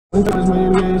Okay.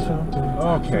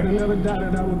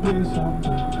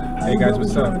 Hey guys,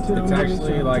 what's up? It's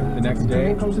actually like the next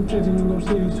day,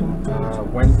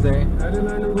 Wednesday,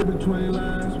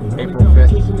 April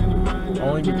 5th,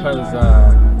 only because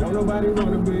I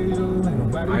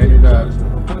ended up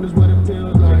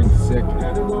getting sick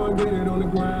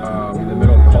in the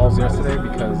middle of calls yesterday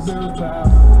because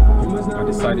I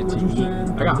decided to eat.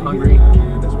 I got hungry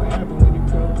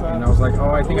and I was like,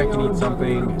 oh, I think I can eat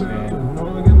something, and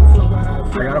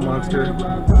I got a Monster. I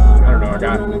don't know,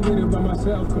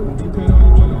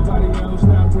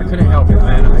 I couldn't help it,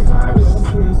 man. I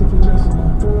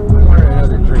wanted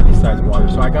another drink besides water,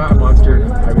 so I got a Monster.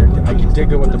 I did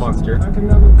good with the Monster. I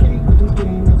think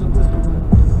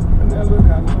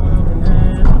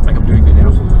I'm doing good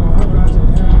now.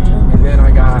 And then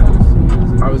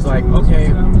I was like, okay,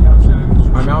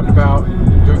 I'm out and about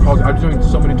doing calls. I was doing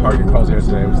so many Target calls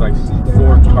yesterday. It was like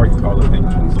 4 Target calls, I think.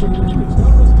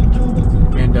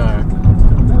 And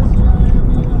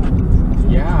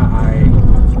yeah, I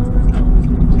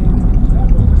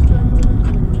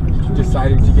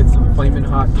decided to get some Flamin'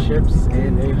 Hot chips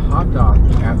and a hot dog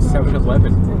at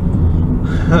 7-Eleven.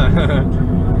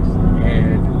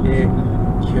 And it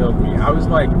killed me. I was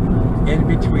like in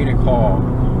between a call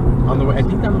on the way. I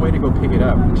think on the way to go pick it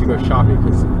up to go shopping,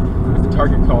 because with the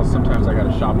Target calls sometimes I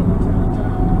gotta shop them.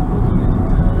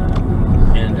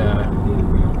 And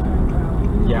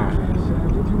yeah,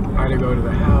 I had to go to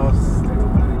the house,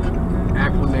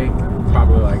 acclimate,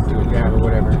 probably like do a dab or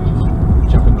whatever,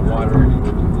 jump in the water,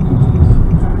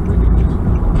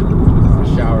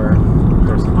 shower,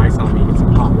 throw some ice on me, get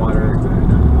some hot water. I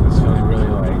was feeling really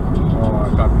like, oh, I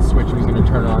thought the switch was going to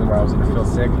turn on where I was going to feel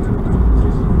sick,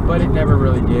 but it never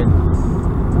really did.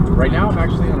 Right now I'm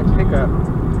actually on a pickup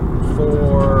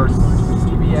for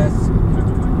CVS,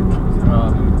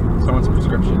 someone's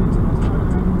prescription,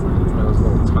 one of those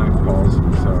little time calls,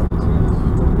 so I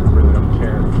really don't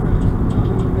care.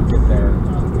 I get there in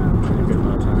a good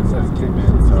amount of time. It says 10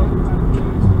 minutes, so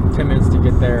 10 minutes to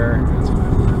get there. It's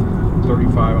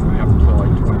 35, I'm gonna have to kill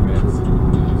like 20 minutes.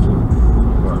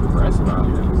 People are aggressive out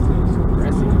here.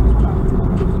 Aggressive.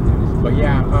 But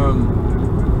yeah,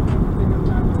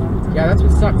 yeah, that's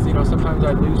what sucks. You know, sometimes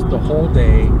I lose the whole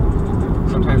day,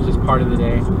 sometimes just part of the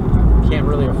day. Can't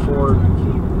really afford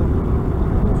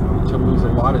to lose a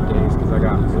lot of days because I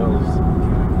got bills.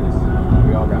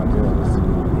 We all got bills.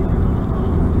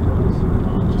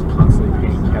 Just constantly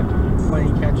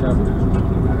playing catch up.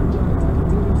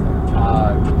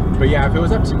 But yeah, if it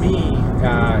was up to me,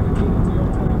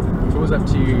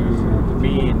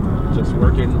 and just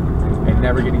working and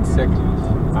never getting sick,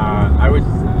 I would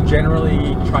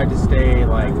generally try to stay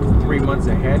like 3 months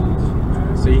ahead.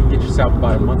 So you can get yourself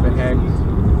about a month ahead,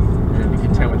 and be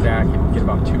content with that. You can get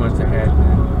about 2 months ahead,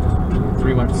 and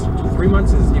 3 months. 3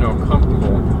 months is, you know,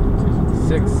 comfortable.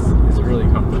 6 is really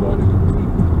comfortable.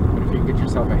 But if you can get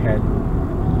yourself ahead,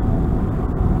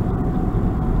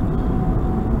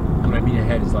 what I mean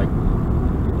ahead is like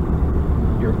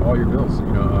all your bills.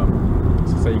 You know,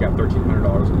 so say you got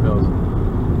 $1,300 in bills.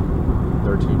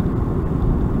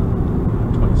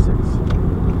 26.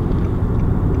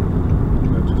 You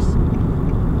know, just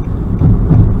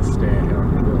stay ahead on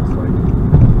your bills. Like,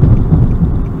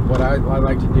 what I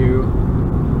like to do,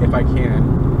 if I can,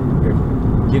 if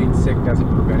getting sick doesn't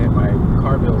prevent it, my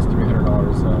car bill is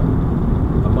 $300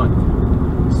 a month.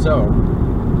 So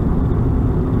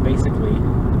basically,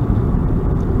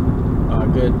 a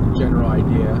good general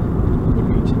idea would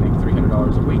be to make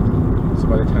 $300 a week. So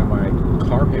by the time my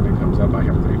car payment comes up, I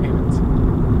have 3 payments.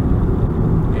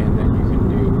 And then you can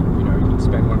do, you know, you can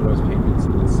spend one of those payments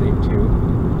and then save 2.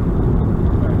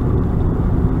 But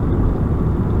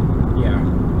yeah,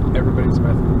 everybody's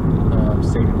method of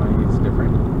saving money is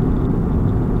different.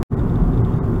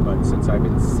 But since I've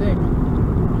been sick,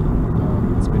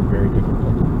 it's been very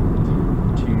difficult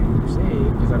to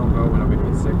save because I don't know when I'm going to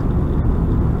get sick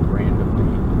randomly.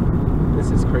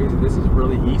 This is crazy. This is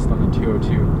really east on the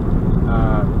 202.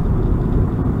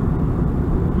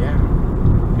 Yeah,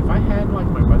 if I had like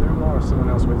my mother-in-law or someone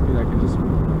else with me that could just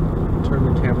turn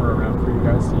the camera around for you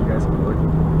guys so you guys can look.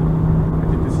 I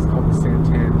think this is called the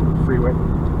Santan Freeway.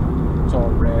 It's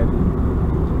all red. A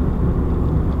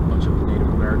bunch of Native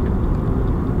American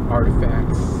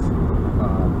artifacts,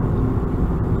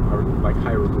 like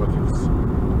hieroglyphics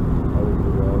all over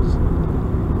the walls.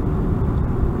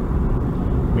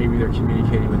 Maybe they're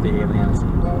communicating with the aliens,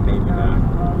 maybe not.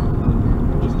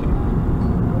 Just kidding.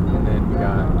 And then we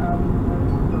got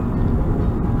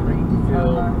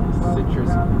Greenfield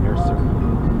Citrus Nursery.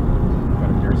 Got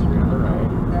a nursery on the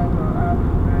right.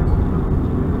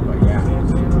 But yeah.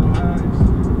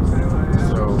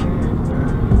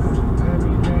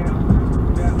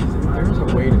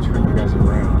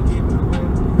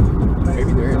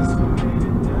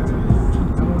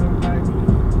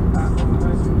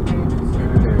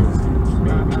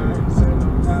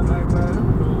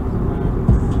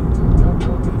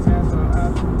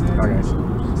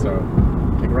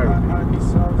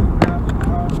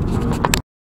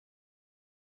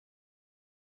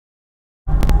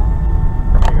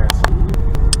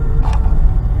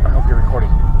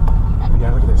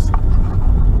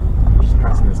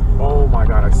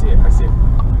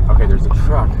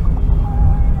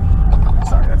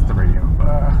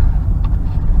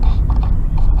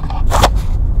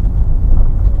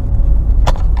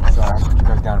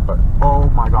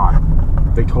 my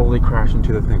god. They totally crashed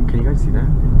into the thing. Can you guys see that?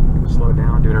 Slow it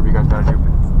down, do whatever you guys gotta do.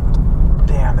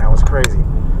 Damn, that was crazy.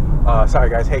 Sorry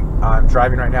guys, hey, I'm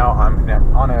driving right now. I'm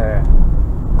on a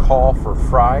call for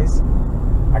fries.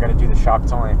 I gotta do the shop.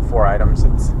 It's only 4 items.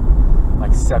 It's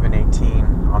like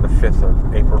 7:18 on the 5th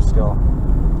of April still.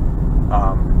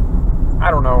 I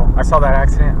don't know. I saw that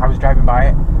accident. I was driving by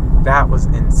it. That was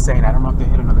insane. I don't know if they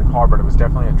hit another car, but it was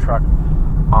definitely a truck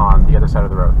on the other side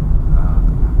of the road.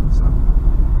 So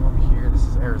over here, this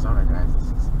is Arizona, guys.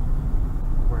 This is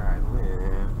where I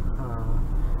live.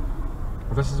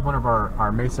 This is one of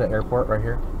our Mesa Airport right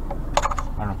here.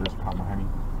 I don't know if there's a problem behind me.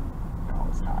 No,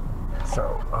 it's not.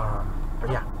 So, but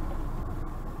yeah.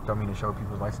 Don't mean to show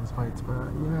people's license plates,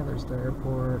 but yeah, there's the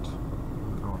airport,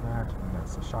 all that, and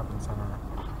that's the shopping center.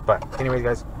 But anyways,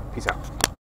 guys, peace out.